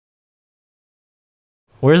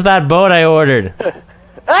Where's that boat I ordered?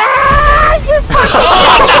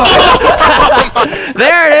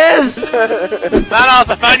 There it is! Vanoss,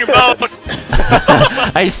 I found your boat!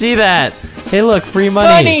 I see that. Hey, look, free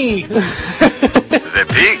money. The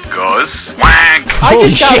pig goes wank.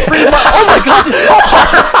 Holy shit! Free money. Oh my god, this car!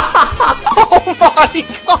 Oh my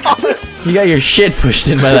god! You got your shit pushed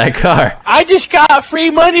in by that car. I just got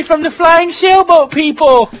free money from the flying sailboat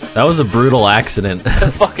people! That was a brutal accident.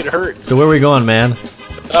 That fucking hurt. So where are we going, man?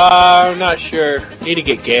 I'm not sure. Need to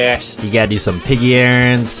get gas. You gotta do some piggy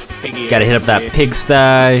errands. Piggy Gotta hit up that errands, pigsty.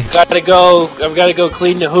 I've gotta go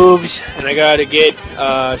clean the hooves, and I gotta get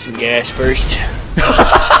some gas first.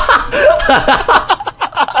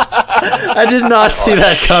 I did not see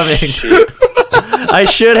that coming. I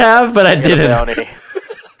should have, but I didn't.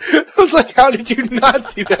 I was like, how did you not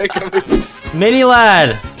see that coming? Mini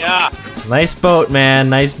lad. Yeah. Nice boat, man.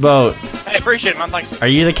 Nice boat. I appreciate it, man. Thanks. Are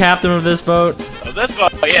you the captain of this boat? Oh, this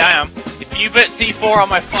boat? Yeah, I am. If you bet C4 on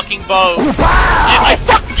my fucking boat, I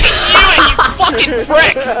fucking you fucking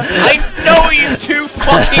prick! I know you too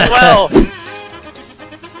fucking well!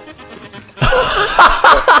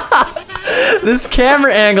 This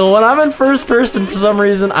camera angle, when I'm in first person for some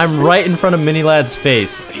reason, I'm right in front of Mini Lad's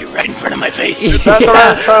face. Are you right in front of my face?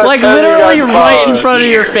 Yeah, like literally right in front of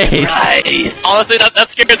your face. Nice. Honestly, that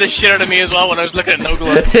scared the shit out of me as well when I was looking at No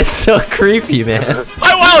Glow. It's so creepy, man.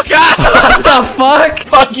 My wildcat! What the fuck?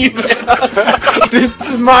 Fuck you, man. This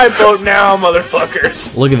is my boat now,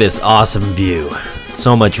 motherfuckers. Look at this awesome view.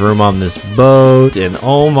 So much room on this boat, and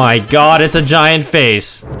oh my god, it's a giant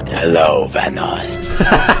face. Hello, Vanoss.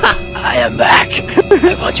 I am back.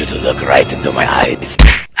 I want you to look right into my eyes.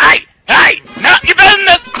 Hey! Hey! No, you're better than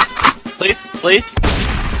this! Please, please.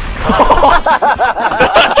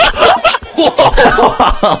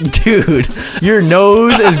 Dude, your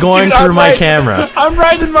nose is going Dude, through my camera. I'm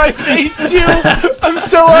right in my face, too. I'm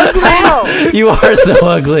so ugly. You are so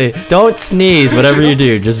ugly. Don't sneeze, whatever you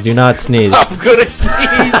do, just do not sneeze. I'm gonna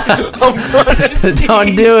sneeze. I'm gonna sneeze.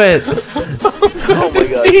 Don't do it. Oh my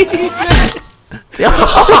god.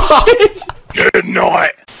 Oh, Shit. Good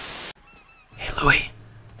night. hey, Louie.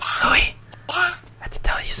 Louie, I have to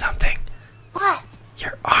tell you something. What?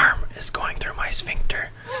 Your arm is going through my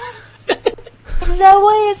sphincter. Is that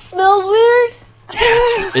why it smells weird?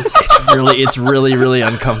 Yeah, it's really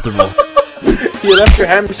uncomfortable. You left your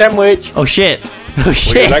ham sandwich. Oh shit. Oh Would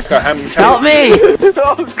shit. you like a ham sandwich? Help me!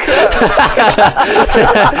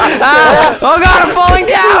 Ah! Oh god, I'm falling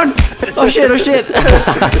down! Oh shit, oh shit.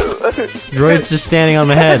 Droid's just standing on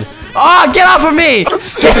my head. Oh, get off of me!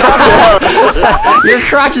 Get off. Your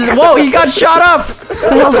crotch is. Whoa, you got shot up! What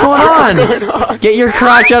the hell's going on? Get your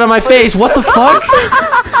crotch out of my face. What the fuck?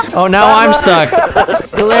 Oh, now I'm stuck.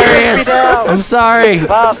 Hilarious. I'm sorry.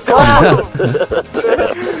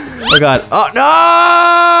 Oh god. Oh no!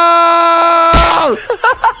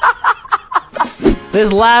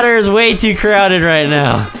 This ladder is way too crowded right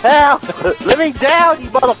now. Help! Let me down, you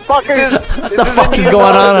motherfuckers! What the fuck is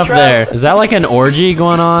going on up there? Is that like an orgy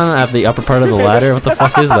going on at the upper part of the ladder? What the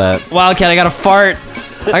fuck is that? Wildcat, I got a fart.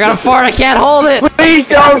 I got a fart. I can't hold it. Please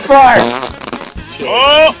don't fart!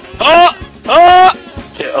 Oh! Oh! Oh!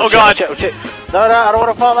 Oh god. No, I don't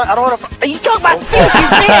want to fall. I don't want to fall. You talking about fish,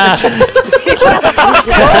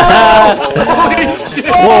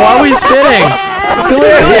 Whoa, why are we spinning?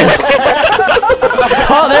 Delirious.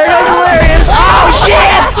 Oh, there goes Delirious. Oh,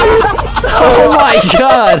 shit! Oh my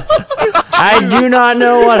god. I do not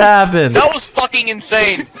know what happened. That was fucking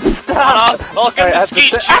insane. Welcome to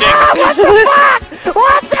skeet shooting.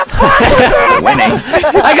 What the fuck? Winning.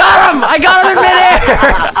 I got him! I got him in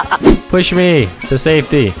midair! Push me to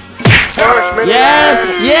safety.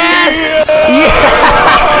 Yes! Yes! Yeah!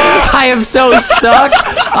 I am so stuck.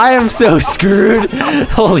 I am so screwed.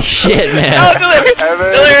 Holy shit, man.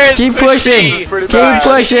 Delirious. Keep pushing. Keep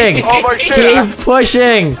pushing. Keep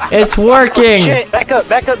pushing. It's working. Back up,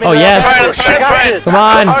 Oh, yes. Come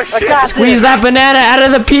on. Squeeze that banana out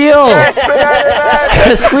of the peel.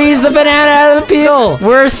 Squeeze the banana out of the peel.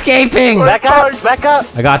 We're escaping. Back up, back up.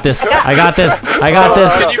 I got this. I got this. I got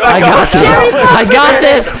this. I got this. I got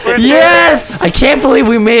this. Yes! I can't believe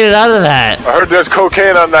we made it out of that. I heard there's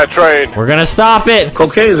cocaine on that train. We're gonna stop it.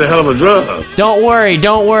 Cocaine is a hell of a drug. Don't worry.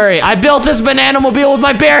 Don't worry. I built this banana mobile with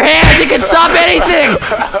my bare hands. It can stop anything.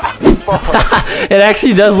 It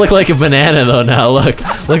actually does look like a banana though now. Look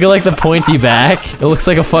at like the pointy back. It looks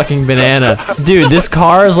like a fucking banana. Dude, this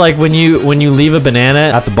car is like when you leave a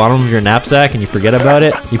banana at the bottom of your knapsack and you forget about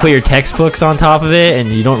it. You put your textbooks on top of it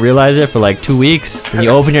and you don't realize it for like 2 weeks. And you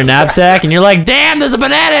open your knapsack and you're like, damn, there's a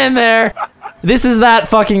banana in there. This is that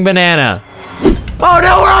fucking banana. Oh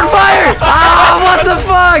no, we're on fire! Ah, what the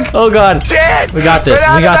fuck? Oh god. Shit! We got this. Get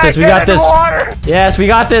out We got of this. We that, got get in this. the water. Yes, we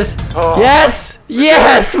got this. Oh. Yes!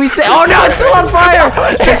 Yes! We say. Oh no, it's still on fire!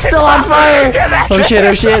 It's still on fire! Oh shit,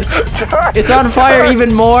 oh shit. It's on fire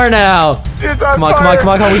even more now. It's on Come on, come on, fire. come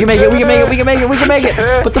on, come on. We can make it, we can make it, we can make it, we can make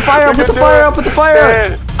it. Put the fire up, put the fire up, put the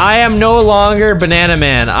fire up. I am no longer Banana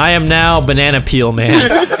Man. I am now Banana Peel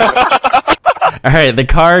Man. Alright, the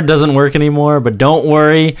card doesn't work anymore, but don't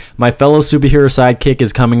worry. My fellow superhero sidekick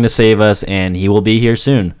is coming to save us, and he will be here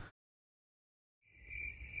soon.